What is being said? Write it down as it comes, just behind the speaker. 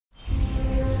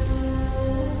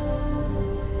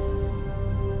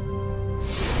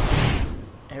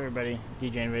everybody,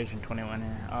 DJ Invasion 21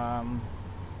 here.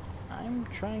 I'm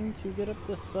trying to get up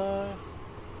this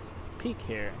peak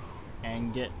here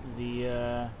and get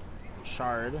the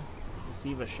shard, the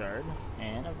SIVA shard,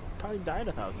 and I've probably died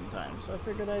 1,000 times, so I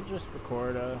figured I'd just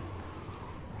record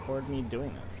me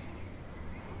doing this,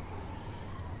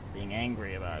 being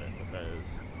angry about it because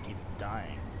I keep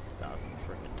dying 1,000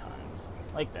 freaking times,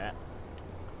 like that.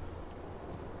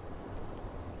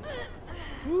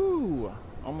 Woo!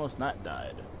 Almost not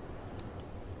died.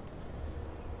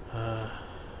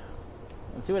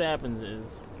 Let's see what happens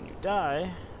is, when you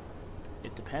die,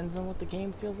 it depends on what the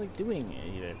game feels like doing.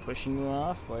 Either pushing you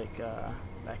off, like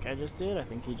that guy just did. I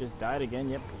think he just died again.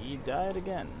 Yep, he died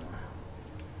again.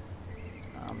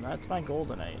 That's my goal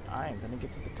tonight. I am going to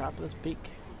get to the top of this peak.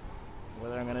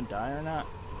 Whether I'm going to die or not,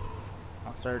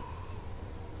 I'll start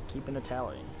keeping a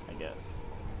tally, I guess.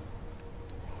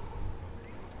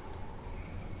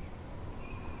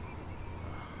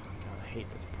 I hate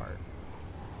this part.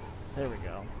 There we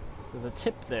go. There's a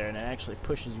tip there, and it actually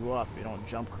pushes you off if you don't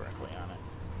jump correctly on it.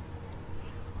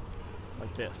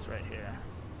 Like this, right here.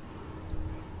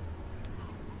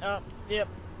 Oh, yep.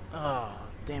 Oh,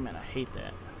 damn it, I hate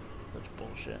that. Such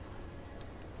bullshit.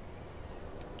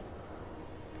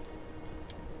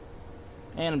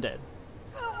 And I'm dead.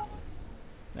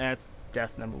 That's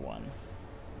death number 1.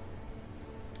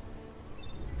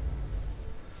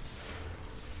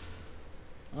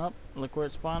 Oh, look where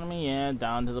it spawned me. Yeah,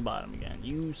 down to the bottom again.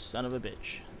 You son of a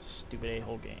bitch. Stupid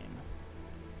a-hole game.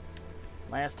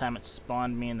 Last time it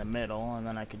spawned me in the middle, and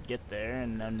then I could get there,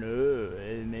 and then no,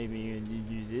 maybe you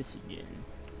do this again.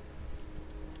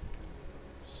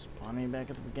 Spawn me back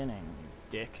at the beginning, you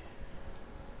dick.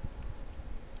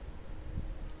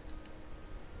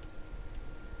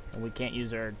 And we can't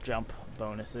use our jump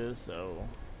bonuses, so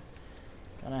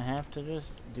gonna have to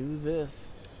just do this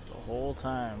the whole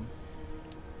time.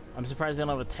 I'm surprised they don't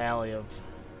have a tally of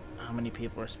how many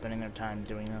people are spending their time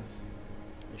doing this.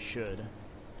 They should.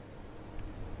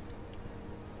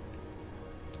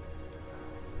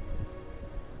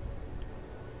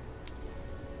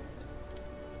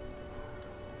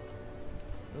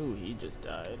 Ooh, he just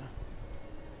died.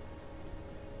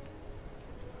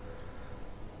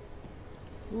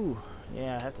 Ooh,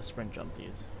 yeah, I have to sprint jump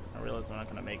these. I realize I'm not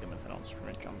gonna make them if I don't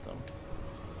sprint jump them.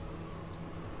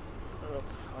 Up,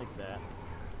 like that.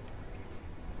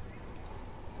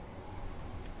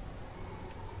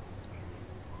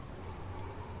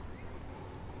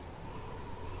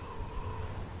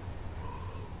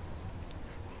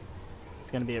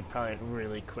 It's gonna be probably a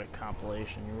really quick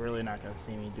compilation. You're really not gonna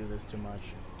see me do this too much.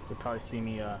 You'll probably see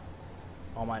me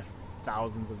all my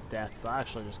thousands of deaths. I'll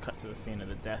actually just cut to the scene of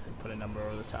the death and put a number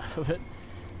over the top of it.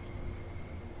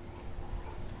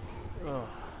 Oh,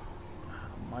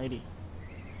 God almighty!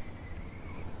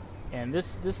 And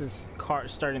this is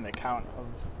starting the count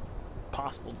of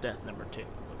possible death number 2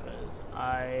 because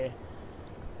I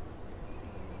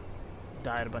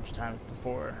died a bunch of times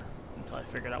before. Until I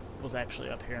figured out what was actually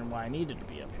up here and why I needed to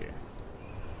be up here.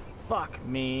 Fuck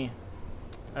me.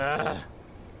 Ugh.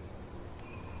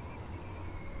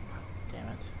 Damn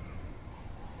it.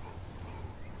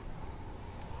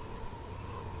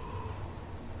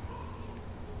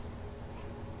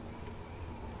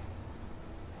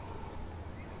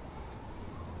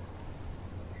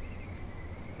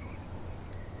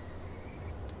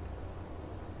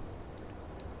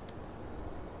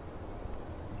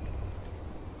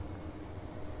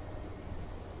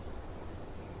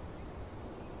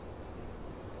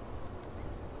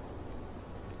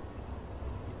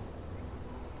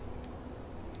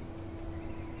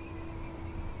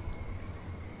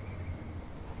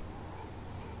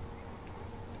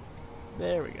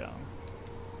 There we go.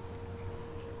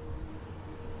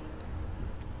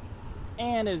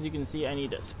 And as you can see, I need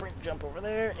to sprint jump over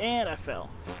there, and I fell.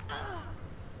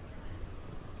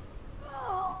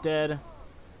 Dead.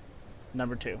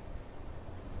 Number 2.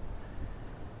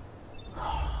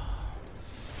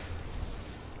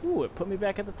 Ooh, it put me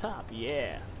back at the top.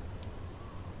 Yeah.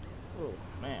 Oh,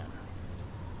 man.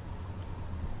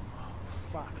 Oh,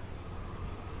 fuck.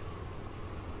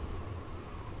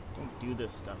 Don't do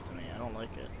this stuff to me. I don't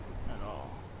like it at all.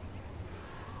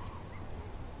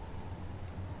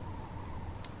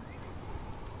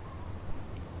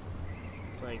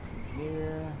 It's like from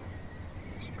here,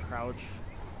 just crouch.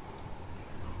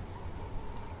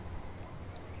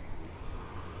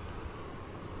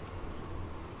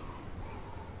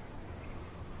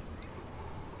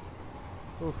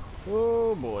 Oh,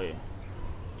 oh boy.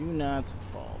 Do not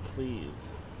fall, please.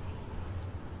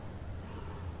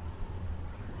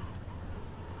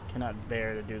 Cannot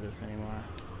bear to do this anymore.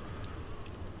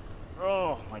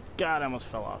 Oh my god, I almost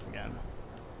fell off again.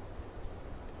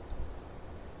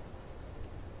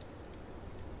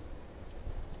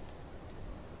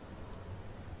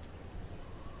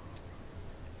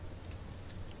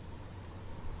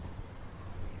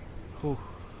 Whew.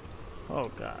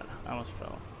 Oh god, I almost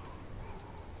fell.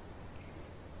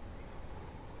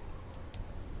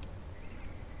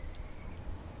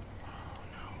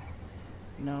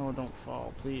 Oh no. No, don't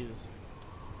fall, please.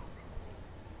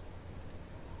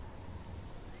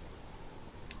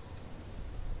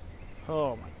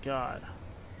 Oh my god.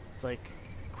 It's like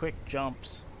quick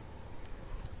jumps.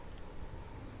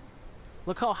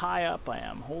 Look how high up I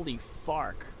am. Holy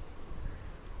fark.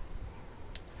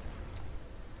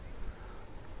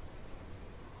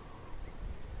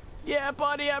 Yeah,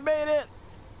 buddy, I made it!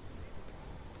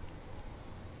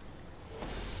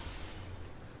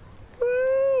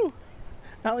 Woo!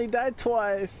 I only died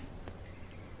twice.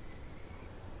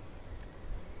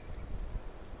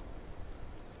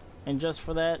 And just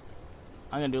for that,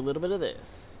 I'm gonna do a little bit of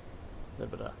this. A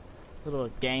little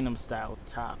Gangnam style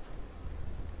top.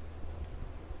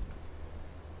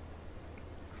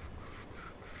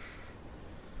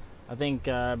 I think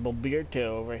Boberto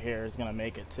over here is gonna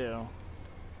make it too.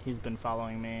 He's been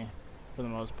following me for the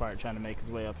most part, trying to make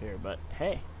his way up here. But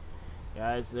hey,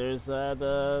 guys, there's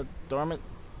the dormant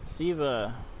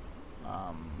SIVA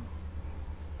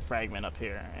fragment up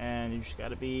here, and you just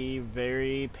gotta be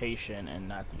very patient and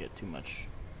not to get too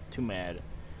mad.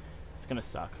 It's gonna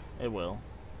suck. It will.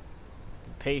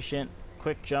 Be patient,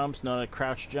 quick jumps, know how to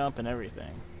crouch jump and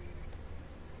everything.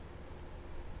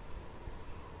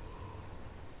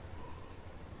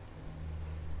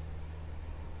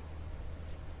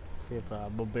 See if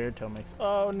Boberto makes.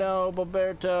 Oh no,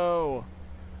 Boberto!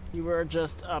 You were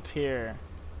just up here.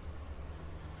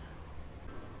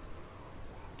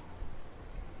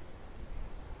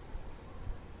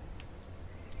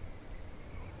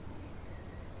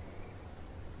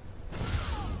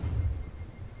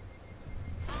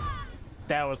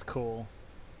 That was cool.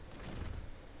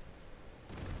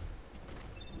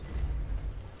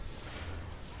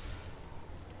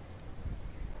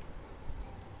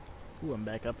 Ooh, I'm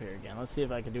back up here again. Let's see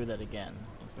if I can do that again.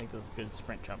 Let's make this a good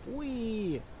sprint jump.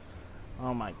 Whee!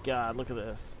 Oh my god, look at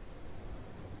this.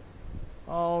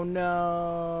 Oh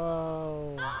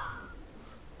no!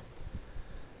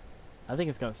 I think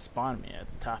it's gonna spawn me at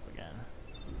the top again.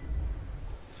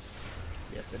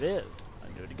 Yes, it is.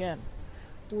 I'll do it again.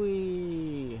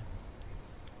 Whee!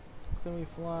 Can we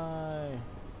fly?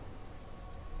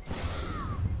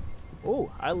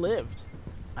 Oh, I lived.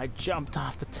 I jumped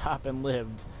off the top and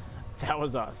lived. That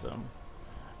was awesome.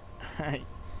 Alright.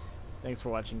 Thanks for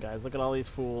watching, guys. Look at all these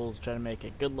fools trying to make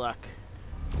it. Good luck.